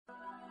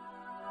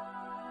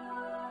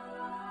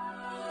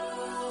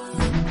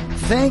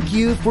Thank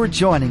you for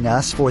joining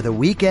us for the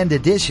weekend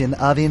edition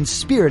of In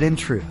Spirit and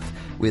Truth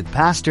with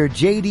Pastor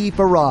J.D.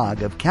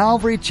 Farag of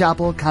Calvary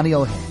Chapel,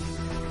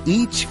 Kaneohe.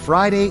 Each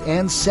Friday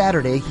and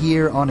Saturday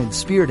here on In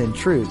Spirit and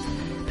Truth,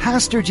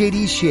 Pastor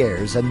J.D.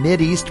 shares a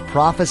Mideast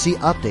prophecy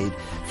update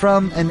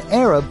from an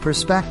Arab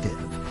perspective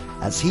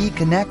as he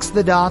connects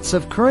the dots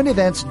of current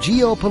events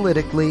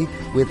geopolitically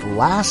with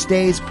last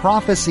days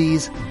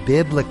prophecies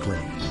biblically.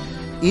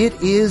 It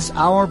is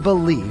our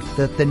belief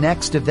that the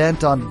next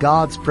event on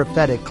God's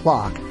prophetic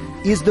clock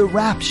is the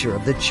rapture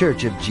of the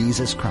Church of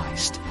Jesus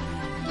Christ.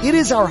 It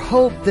is our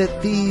hope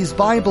that these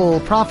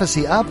Bible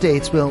prophecy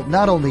updates will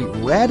not only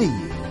ready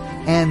you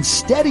and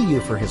steady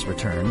you for His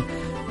return,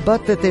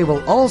 but that they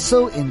will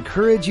also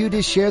encourage you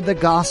to share the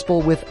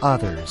gospel with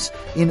others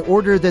in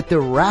order that the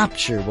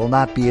rapture will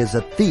not be as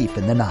a thief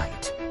in the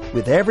night.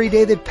 With every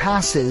day that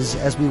passes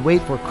as we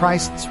wait for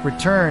Christ's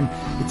return,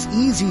 it's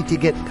easy to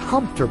get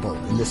comfortable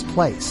in this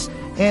place,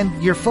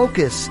 and your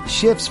focus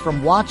shifts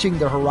from watching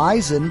the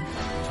horizon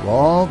to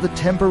all the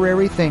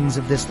temporary things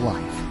of this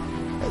life.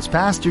 As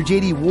Pastor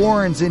J.D.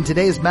 warns in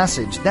today's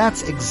message,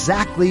 that's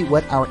exactly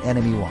what our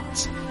enemy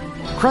wants.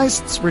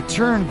 Christ's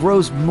return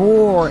grows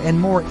more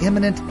and more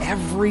imminent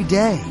every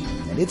day,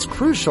 and it's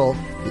crucial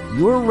that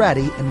you're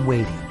ready and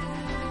waiting.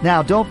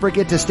 Now, don't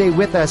forget to stay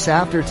with us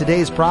after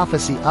today's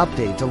prophecy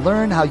update to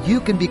learn how you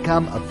can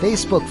become a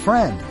Facebook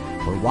friend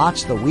or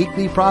watch the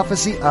weekly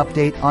prophecy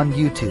update on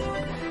YouTube.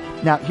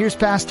 Now, here's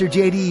Pastor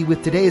J.D.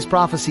 with today's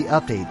prophecy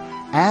update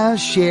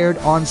as shared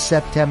on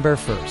September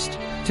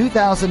 1st,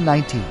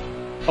 2019.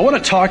 I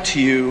want to talk to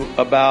you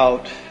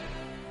about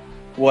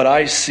what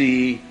I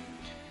see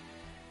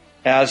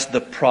as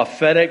the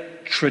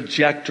prophetic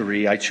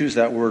trajectory, I choose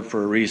that word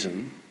for a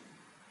reason,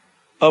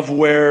 of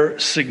where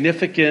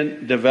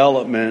significant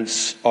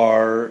developments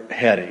are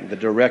heading, the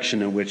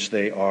direction in which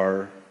they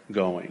are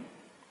going.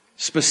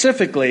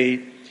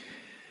 Specifically,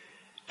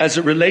 as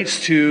it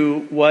relates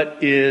to what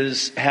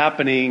is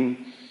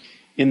happening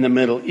in the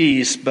Middle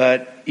East,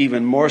 but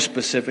even more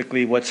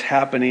specifically, what's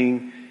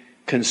happening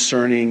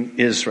concerning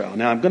Israel.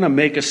 Now, I'm going to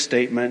make a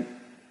statement,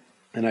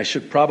 and I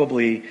should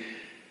probably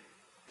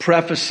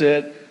preface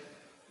it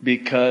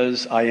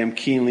because I am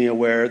keenly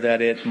aware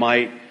that it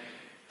might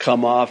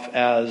come off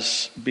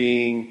as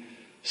being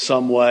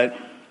somewhat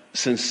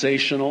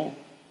sensational,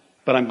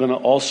 but I'm going to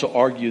also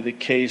argue the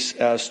case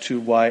as to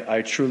why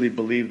I truly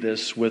believe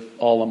this with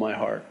all of my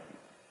heart.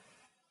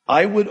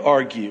 I would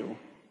argue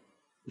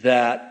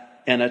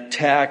that an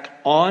attack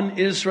on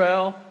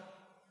Israel,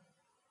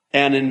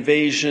 an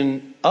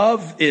invasion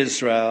of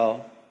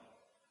Israel,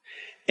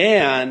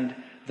 and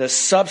the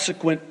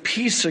subsequent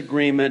peace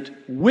agreement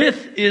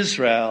with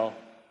Israel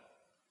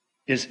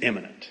is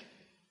imminent.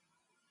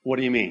 What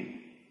do you mean?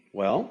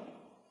 Well,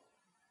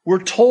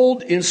 we're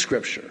told in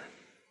Scripture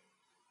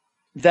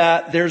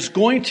that there's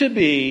going to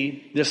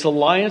be this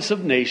alliance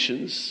of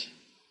nations,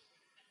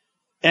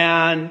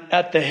 and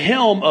at the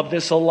helm of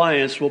this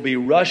alliance will be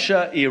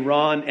Russia,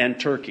 Iran, and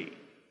Turkey.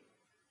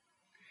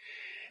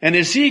 And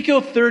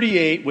Ezekiel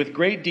 38, with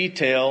great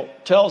detail,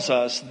 tells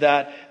us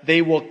that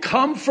they will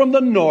come from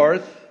the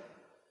north,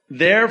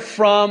 they're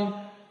from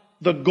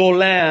the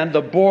Golan,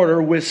 the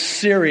border with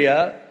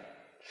Syria,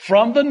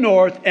 from the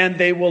north, and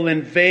they will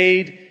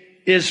invade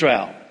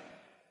Israel.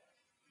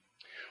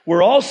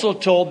 We're also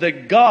told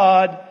that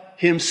God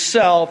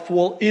Himself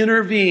will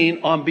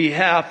intervene on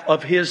behalf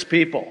of His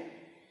people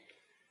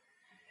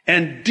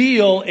and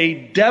deal a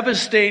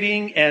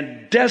devastating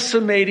and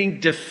decimating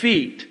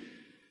defeat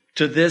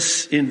to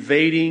this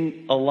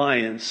invading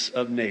alliance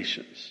of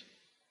nations.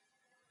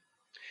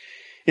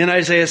 In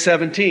Isaiah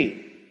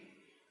 17,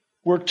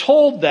 we're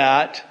told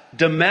that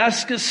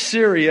Damascus,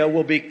 Syria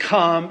will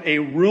become a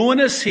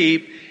ruinous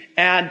heap,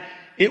 and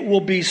it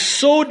will be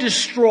so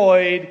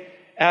destroyed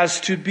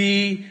as to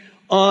be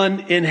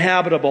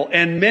uninhabitable.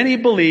 And many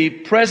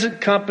believe,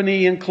 present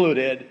company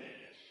included,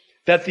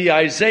 that the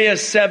Isaiah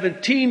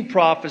 17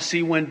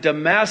 prophecy, when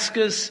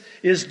Damascus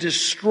is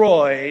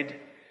destroyed,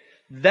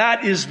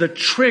 that is the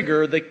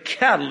trigger, the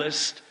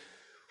catalyst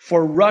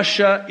for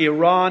Russia,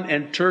 Iran,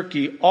 and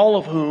Turkey, all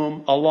of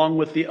whom, along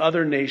with the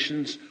other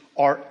nations,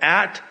 are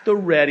at the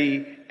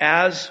ready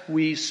as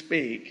we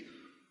speak,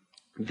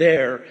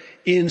 there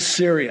in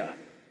Syria,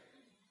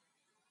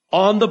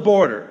 on the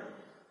border,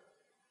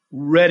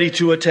 ready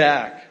to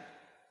attack.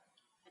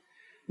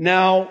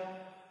 Now,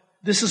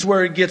 this is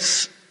where it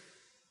gets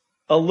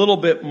a little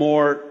bit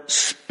more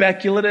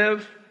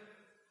speculative.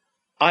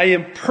 I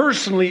am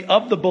personally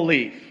of the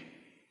belief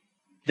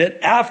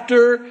that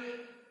after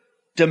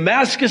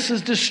Damascus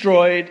is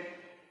destroyed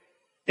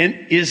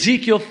and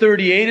Ezekiel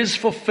 38 is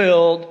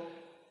fulfilled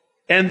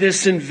and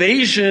this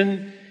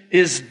invasion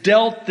is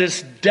dealt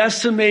this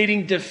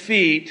decimating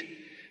defeat,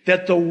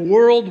 that the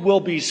world will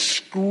be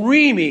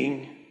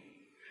screaming,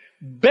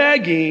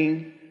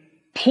 begging,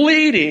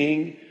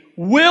 pleading,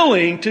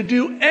 willing to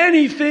do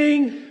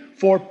anything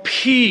for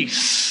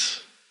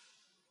peace.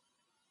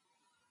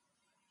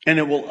 And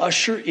it will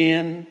usher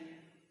in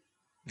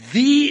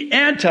the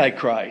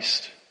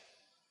Antichrist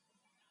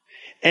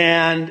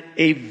and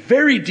a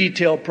very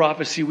detailed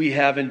prophecy we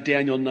have in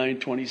Daniel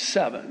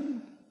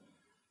 9:27,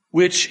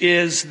 which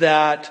is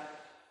that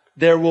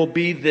there will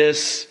be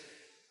this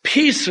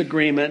peace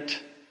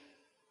agreement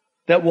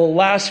that will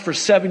last for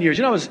 7 years.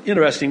 You know, it was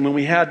interesting when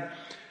we had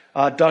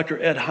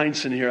Dr. Ed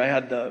Heinzen here. I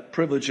had the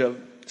privilege of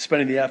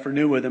spending the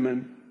afternoon with him,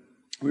 and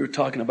we were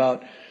talking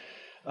about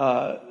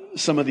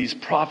some of these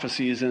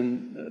prophecies,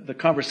 and the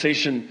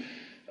conversation,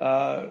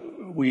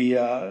 we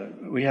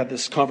had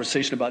this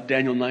conversation about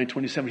Daniel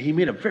 9:27. He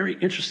made a very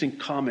interesting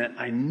comment.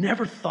 I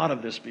never thought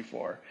of this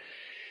before.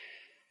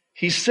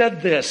 He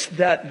said this,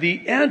 that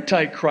the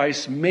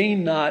Antichrist may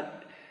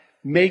not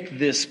make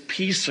this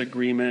peace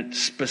agreement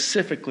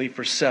specifically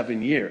for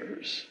 7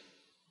 years.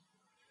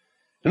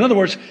 In other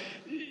words,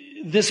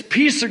 this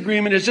peace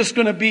agreement is just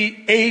going to be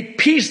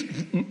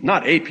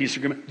not a peace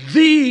agreement,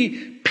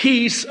 the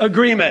peace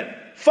agreement.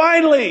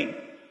 Finally,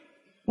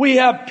 we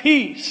have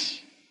peace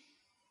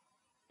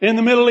in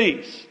the Middle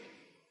East.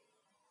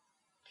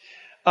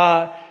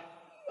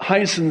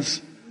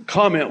 Heinzen's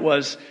comment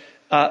was,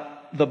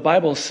 the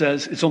Bible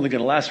says it's only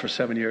going to last for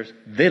 7 years.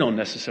 They don't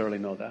necessarily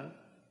know that.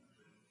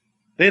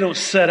 They don't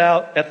set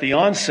out at the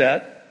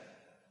onset,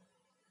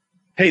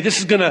 hey, this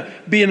is going to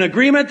be an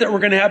agreement that we're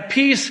going to have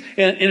peace,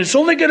 and it's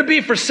only going to be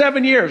for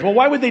 7 years. Well,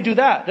 why would they do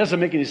that? Doesn't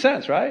make any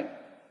sense, right?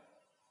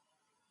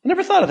 I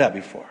never thought of that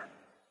before.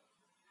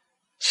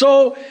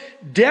 So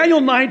Daniel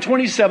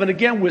 9:27,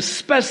 again with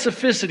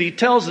specificity,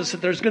 tells us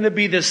that there's going to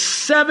be this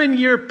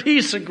 7-year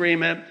peace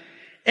agreement,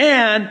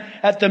 and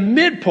at the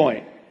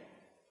midpoint,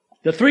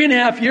 the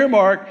 3.5-year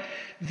mark,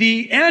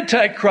 the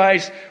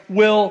Antichrist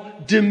will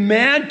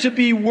demand to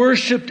be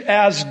worshiped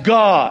as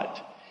God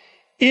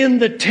in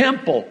the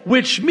temple,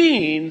 which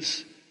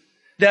means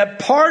that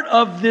part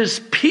of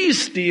this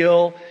peace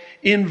deal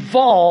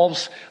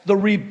involves the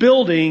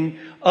rebuilding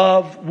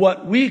of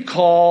what we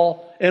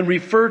call and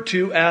refer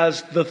to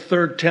as the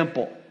third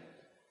temple,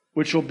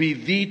 which will be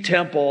the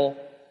temple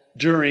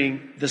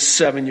during the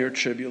 7-year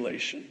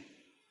tribulation.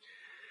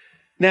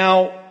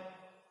 Now,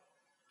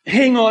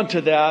 hang on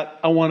to that.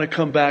 I want to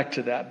come back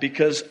to that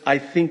because I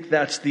think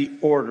that's the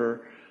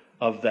order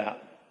of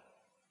that.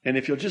 And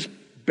if you'll just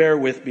bear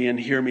with me and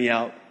hear me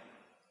out,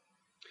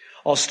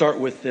 I'll start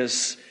with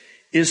this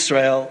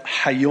Israel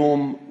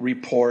Hayom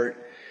report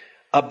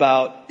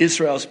about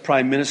Israel's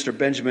Prime Minister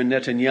Benjamin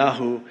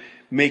Netanyahu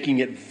making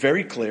it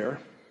very clear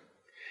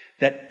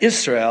that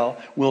Israel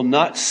will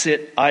not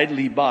sit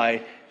idly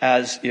by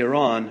as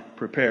Iran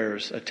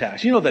prepares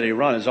attacks. You know that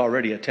Iran is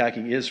already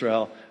attacking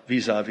Israel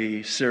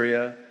vis-a-vis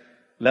Syria,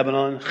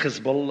 Lebanon,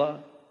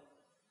 Hezbollah.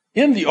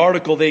 In the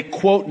article, they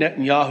quote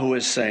Netanyahu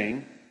as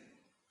saying,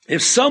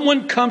 if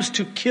someone comes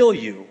to kill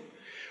you,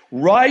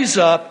 rise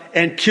up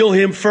and kill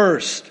him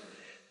first.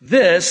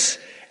 This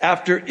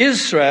after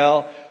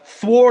Israel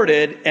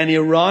thwarted an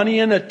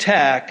Iranian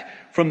attack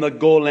from the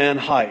Golan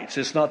Heights.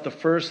 It's not the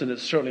first, and it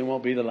certainly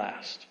won't be the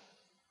last.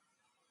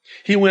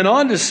 He went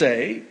on to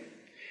say,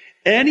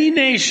 any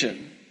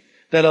nation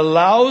that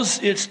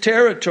allows its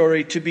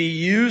territory to be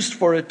used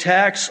for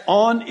attacks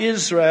on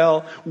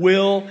Israel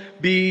will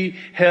be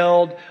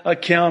held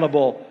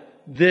accountable.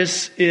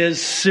 This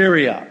is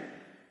Syria.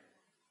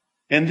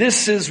 And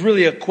this is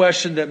really a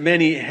question that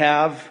many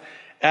have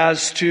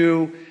as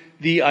to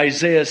the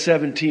Isaiah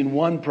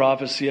 17:1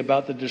 prophecy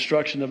about the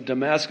destruction of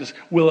Damascus.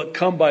 Will it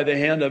come by the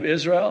hand of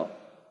Israel?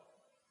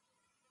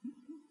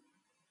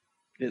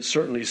 It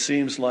certainly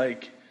seems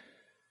like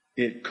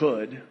it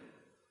could.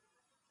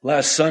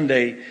 Last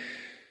Sunday,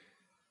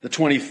 the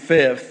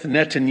 25th,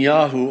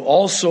 Netanyahu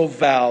also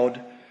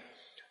vowed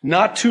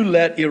not to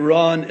let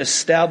Iran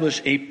establish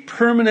a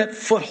permanent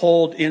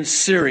foothold in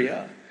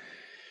Syria,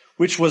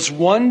 which was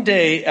one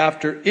day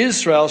after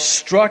Israel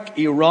struck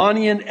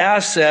Iranian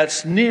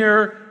assets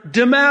near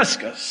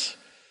Damascus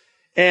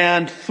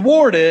and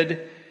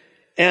thwarted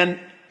an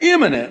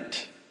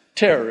imminent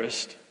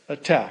terrorist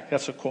attack.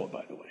 That's a quote,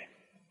 by the way.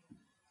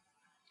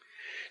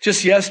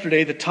 Just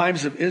yesterday, the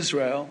Times of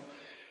Israel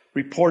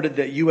reported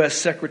that U.S.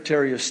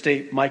 Secretary of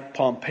State Mike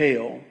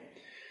Pompeo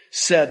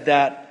said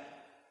that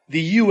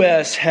the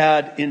U.S.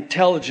 had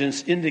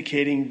intelligence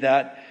indicating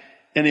that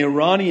an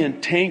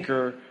Iranian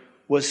tanker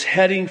was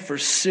heading for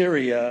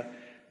Syria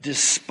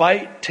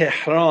despite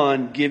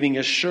Tehran giving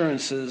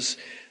assurances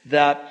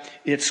that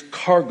its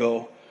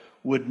cargo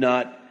would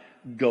not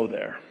go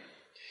there.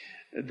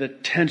 The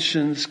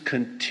tensions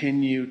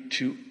continue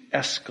to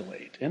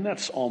escalate, and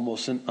that's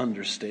almost an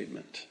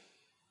understatement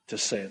to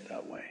say it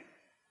that way.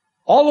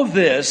 All of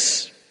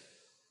this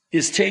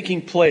is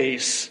taking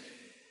place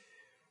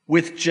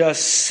with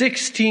just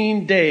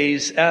 16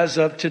 days as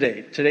of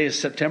today. Today is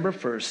September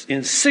 1st.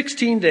 In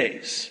 16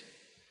 days,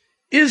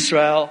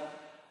 Israel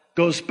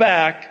goes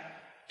back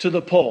to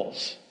the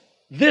polls.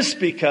 This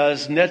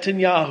because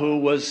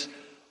Netanyahu was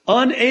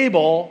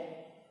unable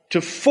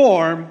to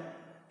form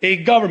a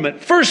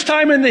government. First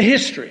time in the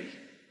history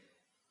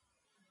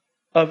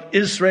of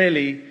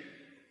Israeli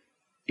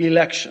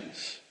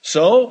elections.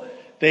 So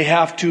they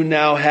have to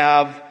now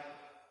have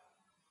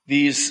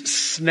these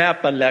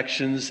snap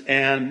elections,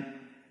 and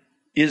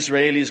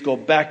Israelis go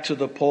back to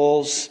the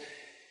polls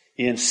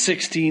in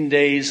 16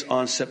 days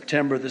on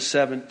September the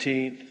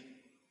 17th.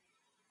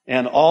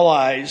 And all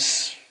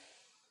eyes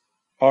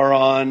are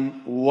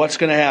on what's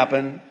going to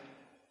happen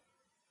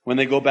when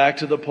they go back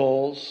to the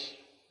polls.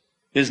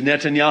 Is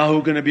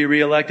Netanyahu going to be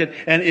reelected?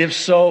 And if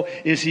so,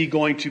 is he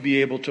going to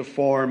be able to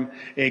form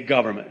a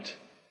government?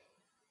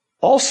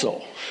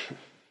 Also,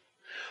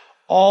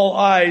 all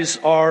eyes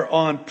are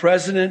on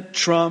President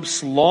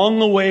Trump's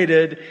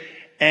long-awaited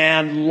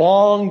and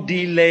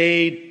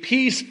long-delayed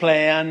peace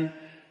plan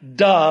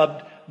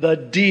dubbed the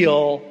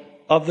deal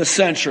of the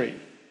century.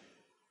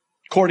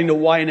 According to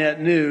Ynet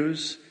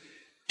News,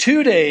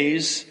 2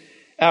 days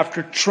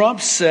after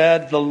Trump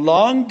said the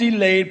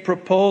long-delayed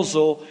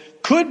proposal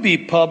could be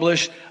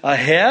published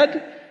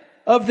ahead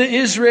of the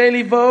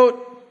Israeli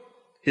vote,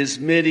 his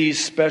Mideast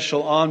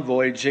special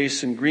envoy,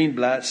 Jason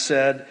Greenblatt,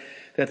 said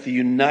that the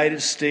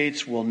United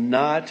States will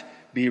not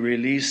be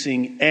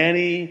releasing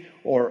any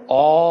or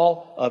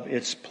all of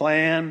its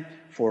plan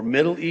for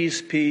Middle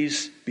East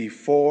peace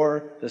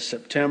before the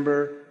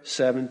September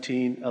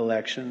 17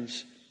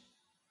 elections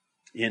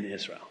in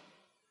Israel.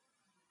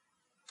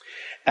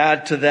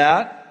 Add to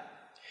that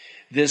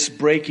this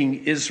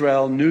breaking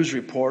Israel news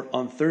report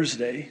on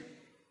Thursday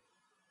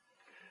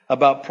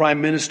about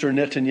Prime Minister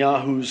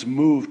Netanyahu's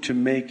move to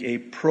make a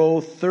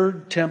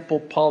pro-Third Temple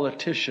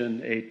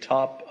politician a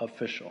top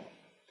official.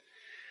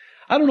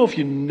 I don't know if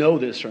you know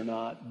this or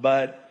not,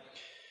 but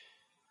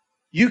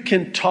you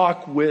can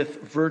talk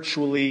with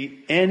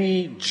virtually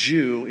any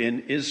Jew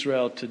in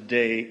Israel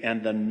today,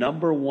 and the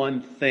number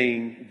one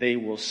thing they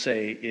will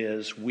say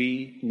is,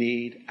 we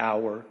need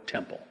our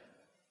temple.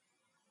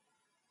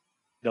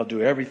 They'll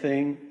do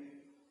everything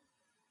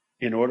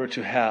in order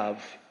to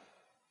have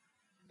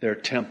their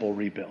temple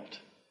rebuilt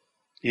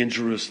in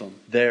Jerusalem,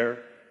 there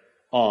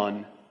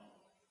on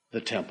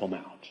the Temple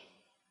Mount.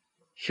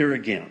 Here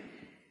again,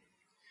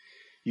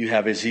 you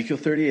have Ezekiel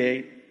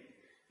 38,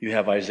 you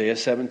have Isaiah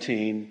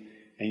 17,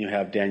 and you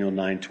have Daniel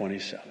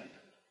 9:27.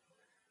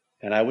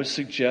 And I would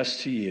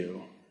suggest to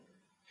you,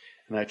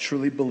 and I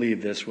truly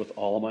believe this with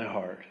all of my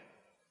heart,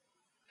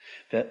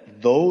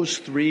 that those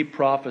three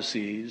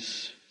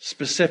prophecies,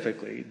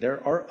 specifically,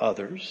 there are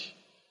others,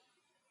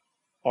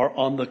 are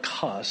on the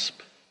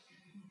cusp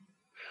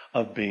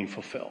of being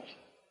fulfilled.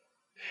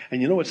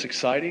 And you know what's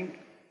exciting?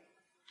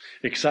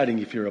 Exciting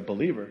if you're a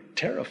believer,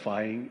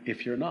 terrifying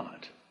if you're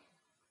not.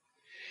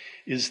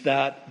 Is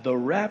that the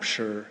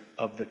rapture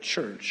of the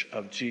church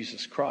of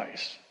Jesus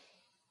Christ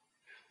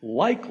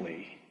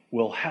likely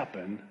will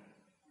happen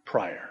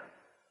prior.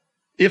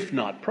 If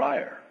not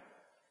prior,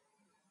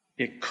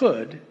 it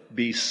could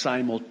be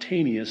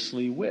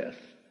simultaneously with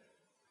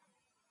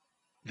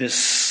this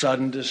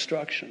sudden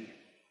destruction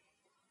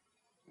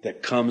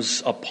that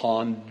comes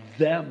upon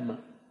them,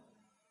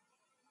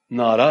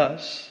 not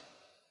us.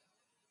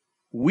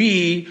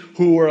 We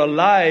who are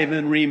alive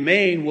and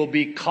remain will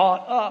be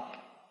caught up,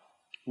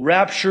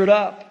 raptured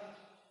up,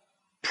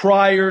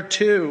 prior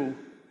to.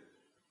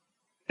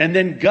 And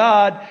then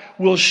God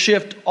will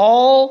shift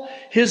all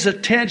his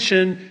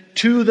attention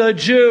to the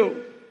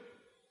Jew.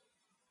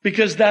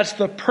 Because that's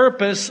the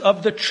purpose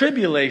of the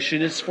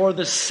tribulation. It's for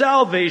the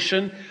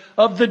salvation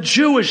of the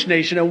Jewish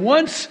nation. And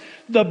once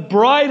the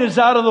bride is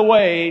out of the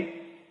way,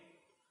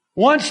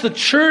 once the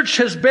church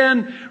has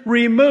been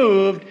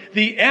removed,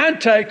 the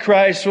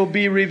Antichrist will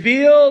be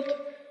revealed.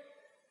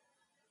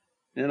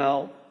 And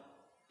I'll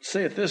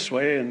say it this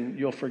way, and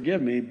you'll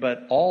forgive me,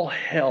 but all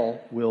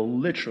hell will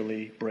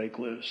literally break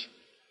loose.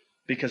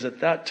 Because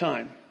at that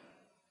time,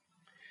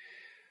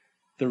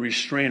 the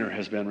restrainer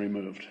has been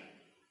removed.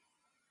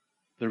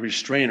 The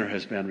restrainer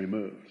has been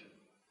removed.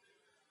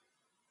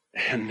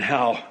 And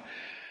now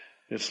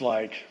it's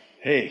like,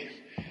 hey,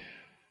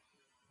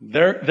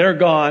 they're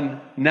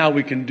gone. Now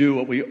we can do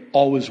what we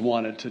always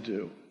wanted to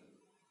do.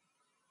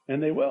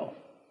 And they will.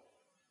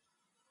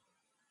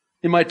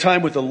 In my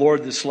time with the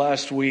Lord this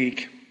last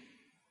week,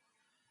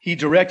 he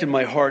directed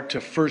my heart to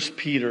 1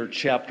 Peter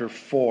chapter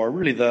 4,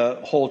 really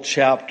the whole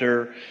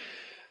chapter,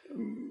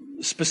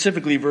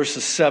 specifically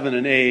verses 7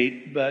 and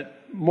 8,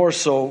 but more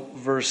so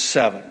verse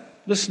 7.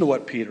 Listen to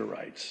what Peter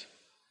writes.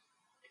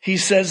 He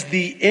says,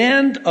 the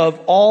end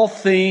of all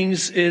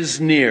things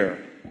is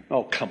near.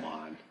 Oh, come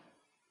on.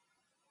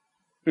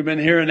 We've been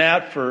hearing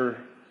that for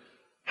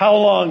how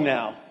long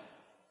now?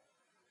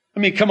 I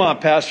mean, come on,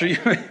 Pastor.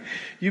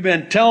 You've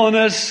been telling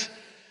us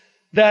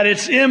that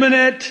it's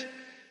imminent,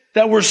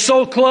 that we're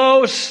so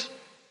close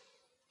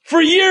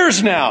for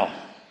years now.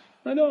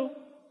 I know.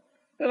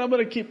 And I'm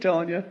going to keep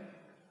telling you.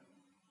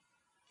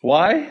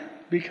 Why?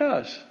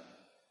 Because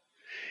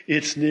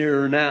it's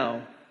nearer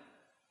now.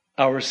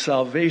 Our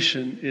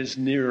salvation is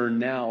nearer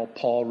now,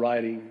 Paul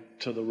writing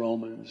to the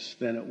Romans,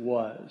 than it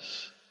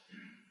was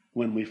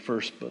when we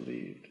first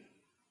believed.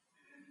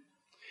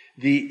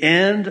 The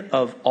end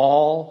of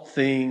all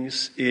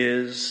things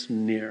is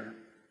near.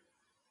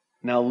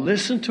 Now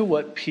listen to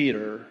what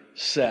Peter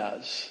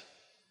says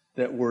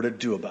that we're to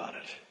do about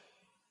it.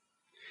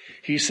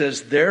 He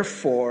says,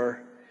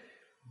 therefore,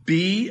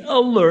 be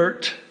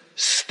alert,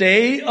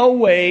 stay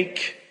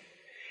awake,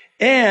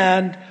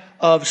 and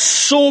of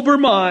sober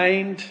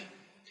mind,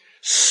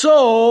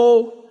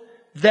 so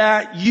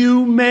that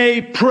you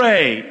may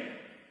pray.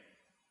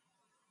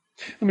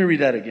 Let me read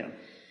that again.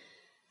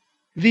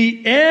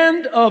 The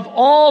end of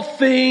all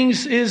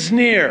things is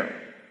near.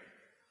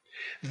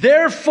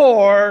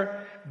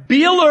 Therefore,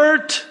 be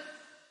alert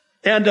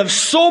and of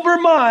sober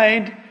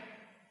mind.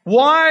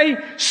 Why?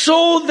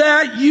 So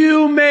that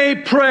you may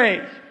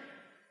pray.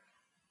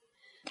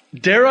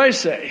 Dare I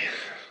say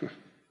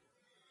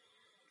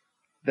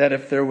that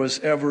if there was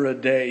ever a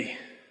day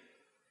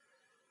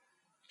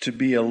to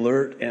be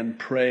alert and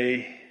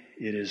pray,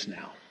 it is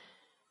now.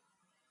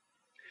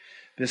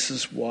 This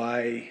is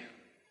why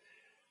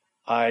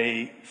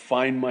I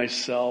find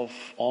myself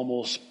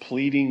almost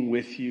pleading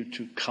with you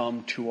to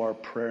come to our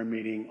prayer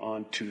meeting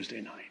on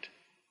Tuesday night.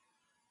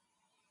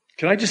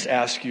 Can I just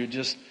ask you,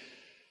 just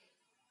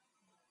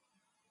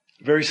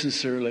very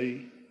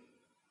sincerely,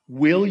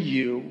 will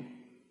you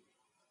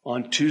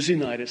on Tuesday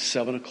night at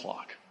 7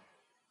 o'clock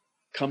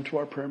come to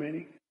our prayer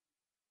meeting?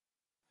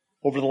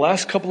 Over the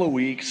last couple of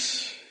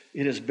weeks,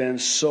 it has been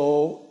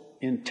so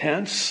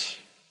intense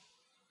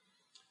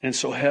and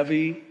so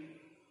heavy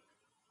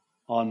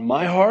on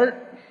my heart,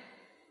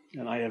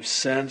 and I have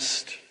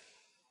sensed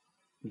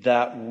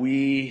that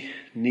we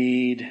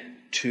need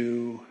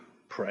to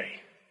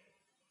pray.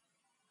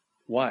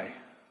 Why?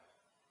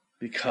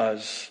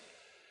 Because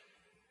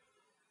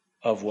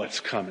of what's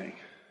coming.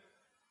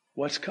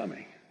 What's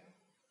coming?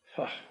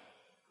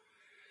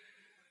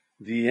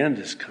 The end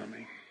is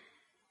coming.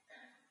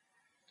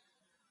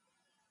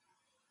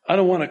 I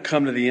don't want to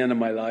come to the end of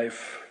my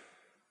life,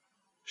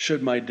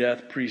 should my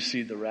death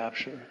precede the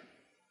rapture,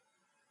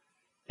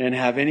 and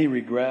have any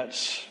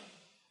regrets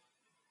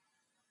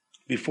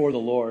before the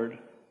Lord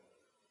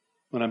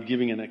when I'm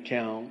giving an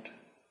account.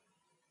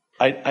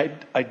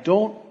 I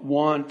don't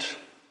want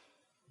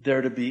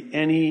there to be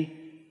any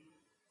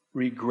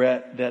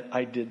regret that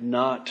I did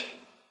not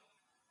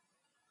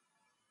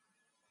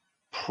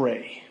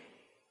pray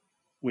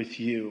with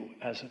you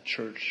as a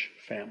church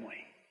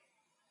family.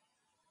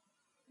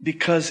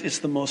 Because it's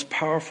the most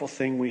powerful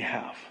thing we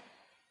have.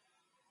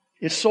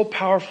 It's so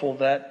powerful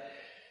that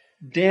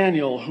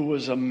Daniel, who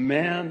was a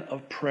man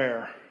of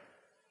prayer,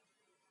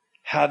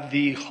 had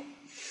the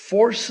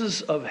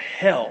forces of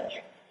hell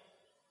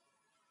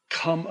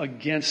come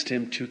against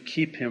him to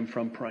keep him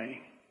from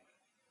praying.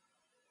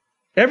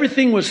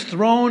 Everything was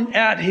thrown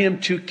at him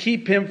to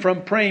keep him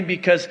from praying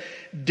because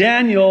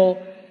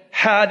Daniel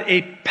had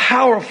a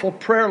powerful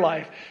prayer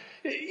life.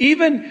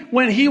 Even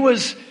when he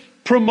was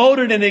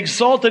promoted and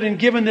exalted and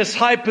given this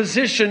high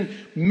position,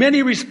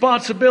 many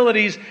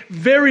responsibilities,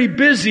 very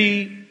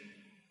busy,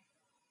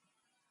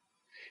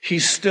 he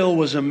still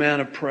was a man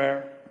of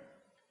prayer.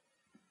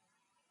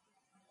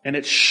 And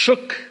it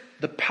shook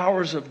the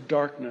powers of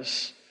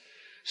darkness,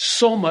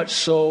 so much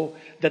so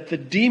that the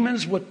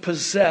demons would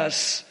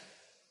possess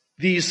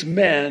these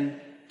men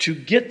to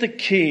get the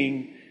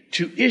king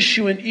to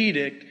issue an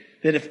edict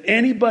that if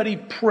anybody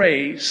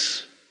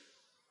prays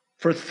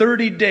for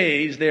 30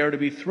 days, they are to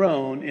be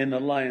thrown in the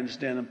lion's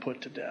den and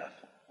put to death.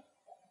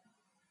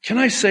 Can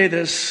I say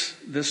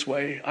this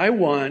way? I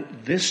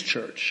want this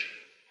church,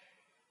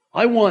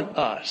 I want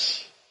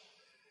us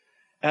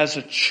as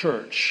a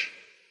church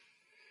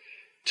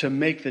to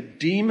make the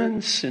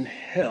demons in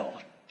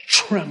hell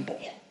tremble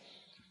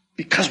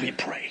because we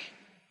pray.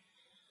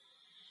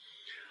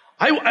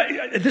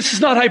 This is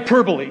not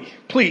hyperbole.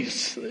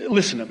 Please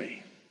listen to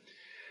me.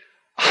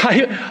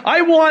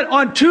 I want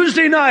on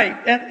Tuesday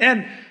night,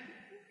 and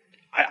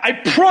I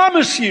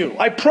promise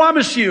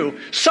you,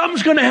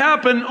 something's going to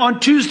happen on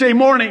Tuesday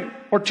morning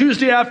or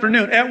Tuesday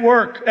afternoon at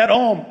work, at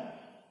home,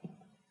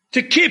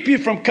 to keep you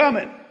from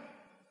coming.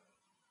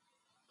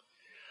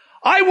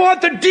 I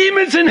want the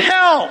demons in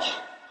hell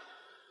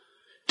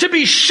to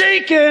be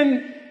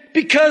shaken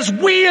because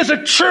we as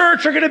a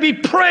church are going to be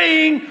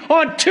praying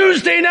on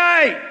Tuesday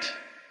night.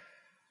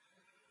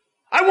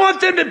 I want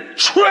them to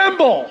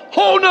tremble.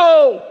 Oh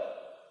no!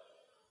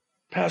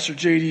 Pastor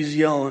JD's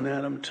yelling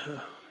at them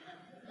to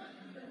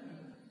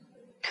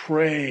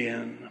pray,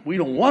 and we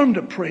don't want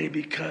them to pray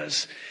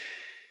because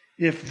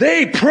if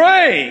they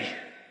pray,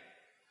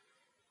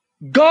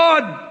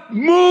 God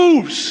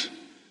moves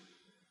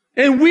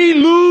and we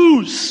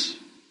lose.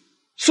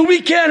 So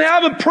we can't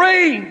have them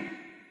praying.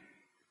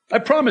 I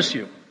promise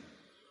you.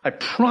 I'm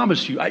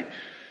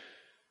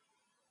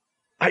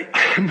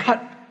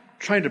not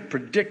trying to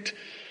predict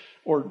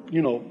or,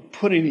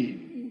 put any,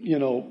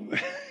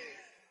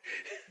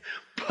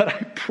 but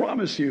I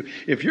promise you,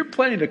 if you're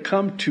planning to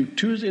come to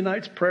Tuesday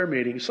night's prayer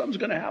meeting, something's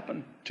going to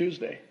happen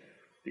Tuesday.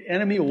 The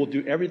enemy will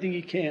do everything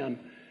he can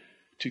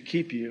to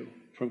keep you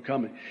from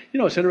coming.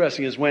 What's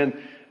interesting is when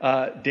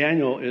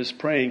Daniel is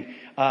praying,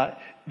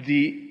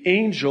 the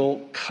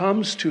angel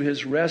comes to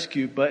his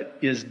rescue, but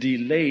is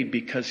delayed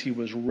because he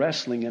was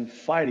wrestling and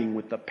fighting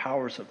with the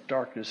powers of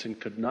darkness and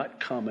could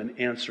not come and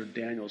answer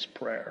Daniel's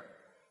prayer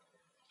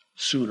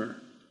sooner.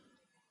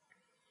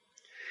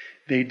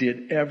 They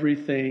did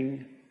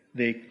everything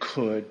they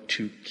could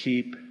to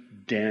keep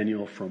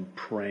Daniel from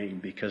praying,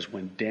 because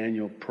when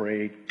Daniel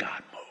prayed,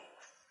 God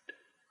moved.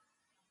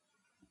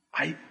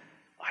 I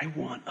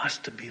want us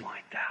to be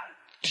like that.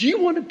 Do you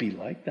want to be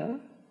like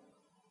that?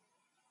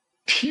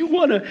 Do you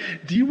want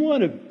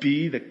to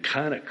be the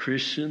kind of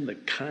Christian, the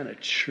kind of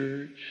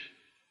church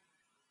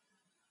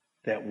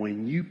that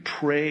when you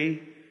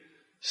pray,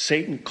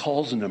 Satan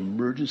calls an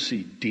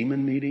emergency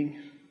demon meeting?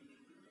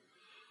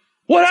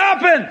 What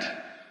happened?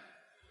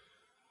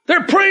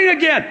 They're praying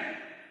again.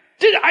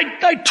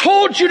 I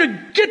told you to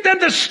get them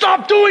to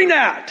stop doing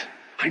that.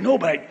 I know,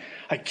 but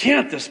I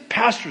can't. This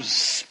pastor's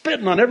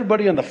spitting on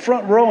everybody in the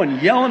front row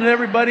and yelling at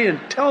everybody and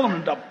telling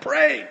them to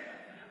pray.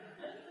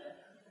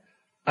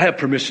 I have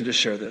permission to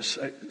share this.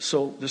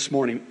 So this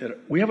morning,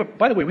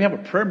 by the way, we have a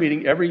prayer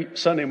meeting every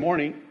Sunday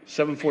morning,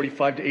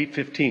 7:45 to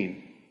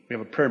 8:15. We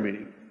have a prayer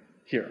meeting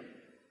here.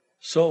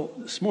 So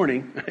this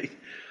morning,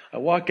 I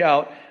walk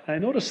out and I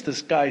notice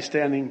this guy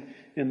standing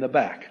in the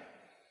back.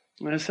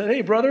 And I said,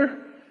 "Hey, brother,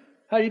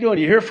 how you doing?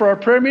 You here for our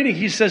prayer meeting?"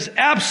 He says,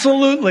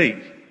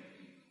 "Absolutely."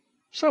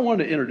 So I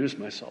wanted to introduce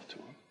myself to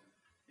him.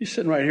 He's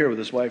sitting right here with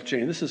his wife,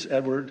 Jane. This is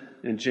Edward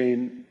and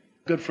Jane,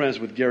 good friends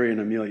with Gary and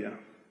Amelia.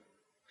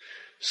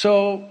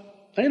 So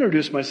I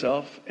introduce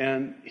myself,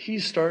 and he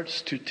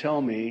starts to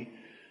tell me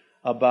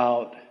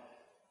about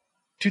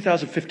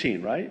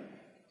 2015, right?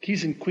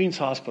 He's in Queens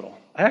Hospital.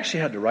 I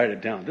actually had to write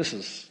it down. This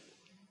is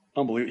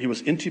unbelievable. He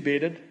was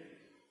intubated,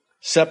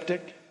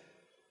 septic,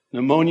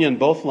 pneumonia in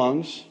both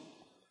lungs,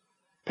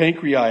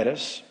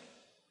 pancreatitis,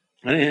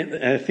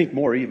 and I think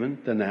more even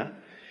than that.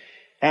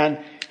 And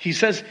he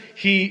says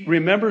he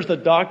remembers the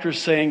doctors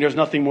saying there's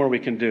nothing more we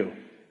can do.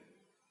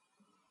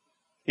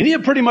 And he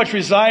had pretty much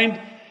resigned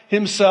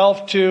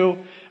himself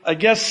to, I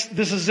guess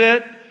this is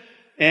it,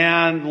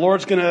 and the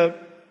Lord's going to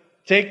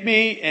take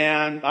me,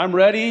 and I'm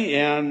ready,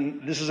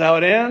 and this is how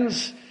it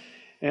ends.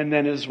 And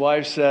then his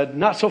wife said,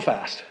 "Not so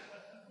fast."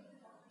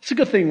 It's a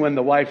good thing when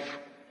the wife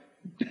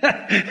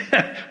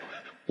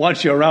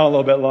wants you around a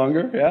little bit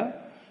longer, yeah?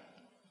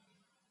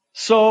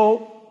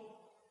 So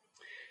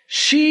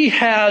she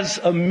has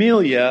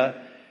Amelia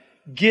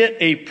get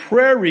a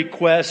prayer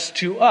request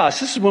to us.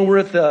 This is when we're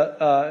at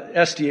the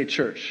SDA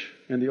church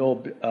in the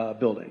old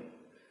building,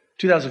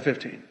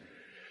 2015.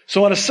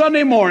 So on a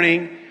Sunday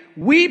morning,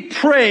 we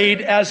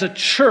prayed as a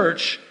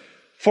church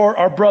for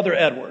our brother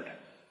Edward.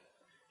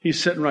 He's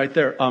sitting right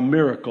there, a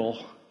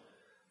miracle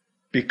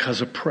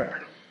because of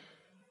prayer.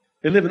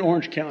 They live in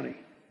Orange County.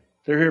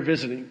 They're here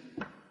visiting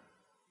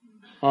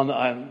on the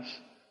islands.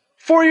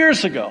 4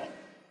 years ago.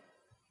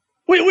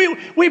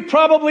 We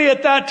probably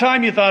at that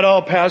time you thought,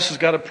 oh, pastor's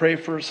got to pray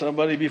for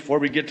somebody before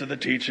we get to the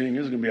teaching.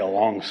 This is going to be a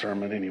long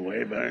sermon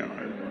anyway, but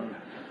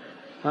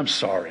I'm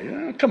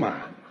sorry. Come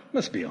on.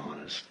 Let's be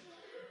honest.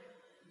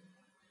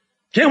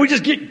 Can't we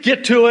just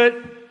get to it?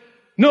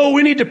 No,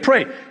 we need to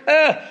pray.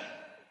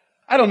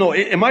 I don't know.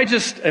 Is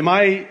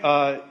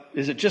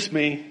it just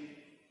me?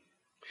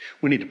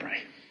 We need to pray.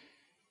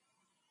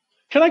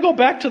 Can I go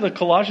back to the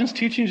Colossians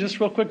teaching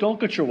just real quick? Don't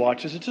look at your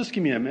watches. Just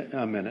give me a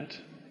minute.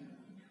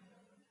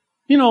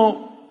 You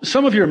know,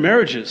 some of your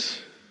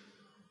marriages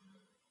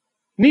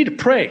need to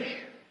pray.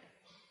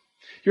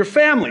 Your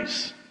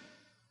families,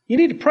 you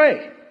need to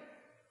pray.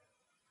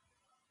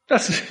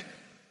 That's it?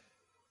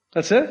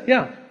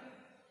 Yeah.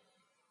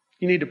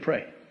 You need to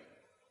pray.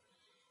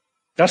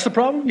 That's the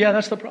problem? Yeah,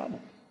 that's the problem.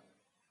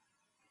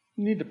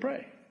 You need to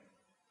pray.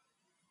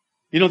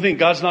 You don't think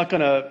God's not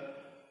going to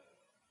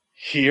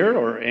hear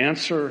or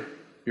answer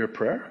your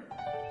prayer?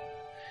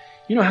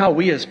 You know how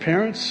we as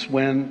parents,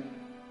 when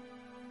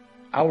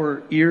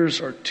our ears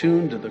are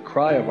tuned to the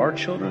cry of our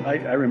children.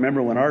 I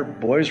remember when our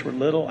boys were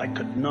little, I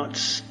could not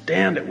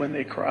stand it when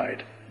they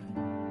cried.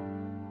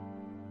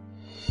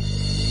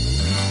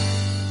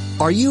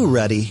 Are you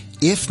ready?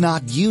 If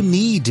not, you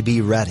need to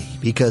be ready,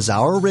 because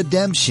our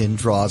redemption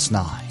draws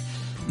nigh.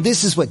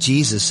 This is what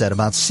Jesus said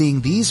about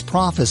seeing these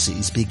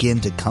prophecies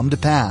begin to come to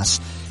pass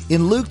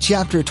in Luke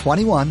chapter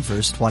 21,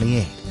 verse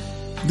 28.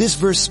 This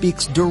verse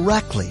speaks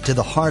directly to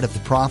the heart of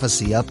the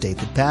prophecy update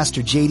that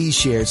Pastor JD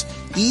shares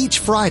each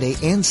Friday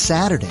and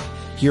Saturday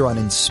here on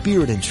In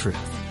Spirit and Truth.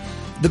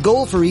 The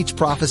goal for each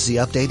prophecy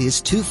update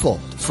is twofold.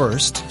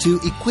 First,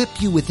 to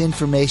equip you with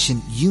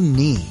information you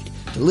need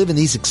to live in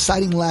these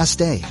exciting last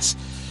days.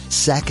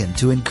 Second,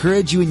 to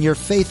encourage you in your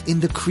faith in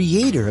the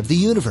Creator of the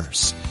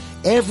universe.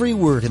 Every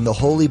word in the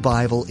Holy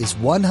Bible is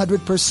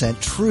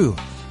 100% true.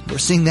 We're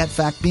seeing that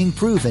fact being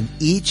proven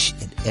each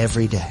and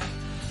every day.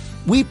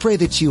 We pray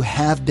that you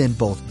have been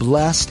both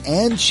blessed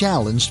and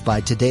challenged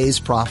by today's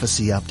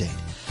prophecy update.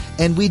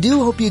 And we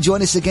do hope you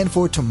join us again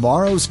for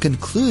tomorrow's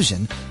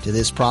conclusion to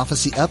this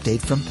prophecy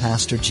update from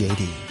Pastor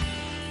JD.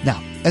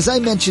 Now, as I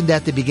mentioned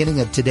at the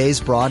beginning of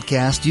today's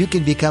broadcast, you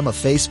can become a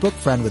Facebook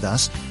friend with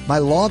us by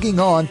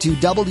logging on to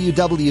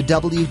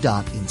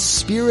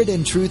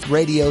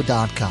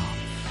www.inspiritandtruthradio.com.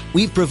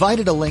 We've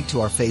provided a link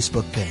to our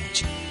Facebook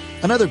page.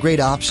 Another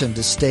great option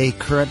to stay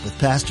current with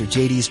Pastor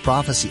JD's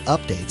prophecy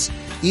updates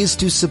is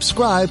to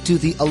subscribe to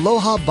the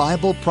Aloha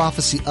Bible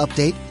Prophecy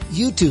Update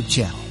YouTube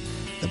channel.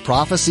 The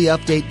Prophecy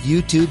Update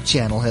YouTube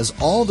channel has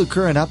all the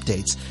current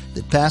updates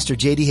that Pastor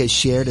JD has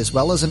shared, as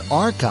well as an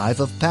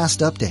archive of past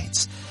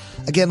updates.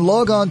 Again,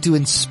 log on to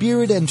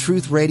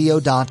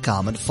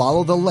inspiritandtruthradio.com and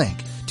follow the link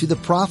to the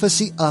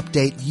Prophecy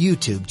Update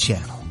YouTube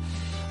channel.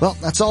 Well,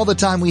 that's all the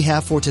time we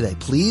have for today.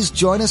 Please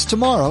join us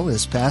tomorrow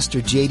as Pastor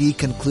JD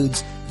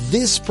concludes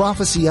this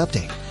prophecy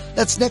update.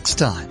 That's next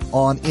time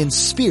on In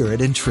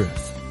Spirit and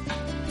Truth.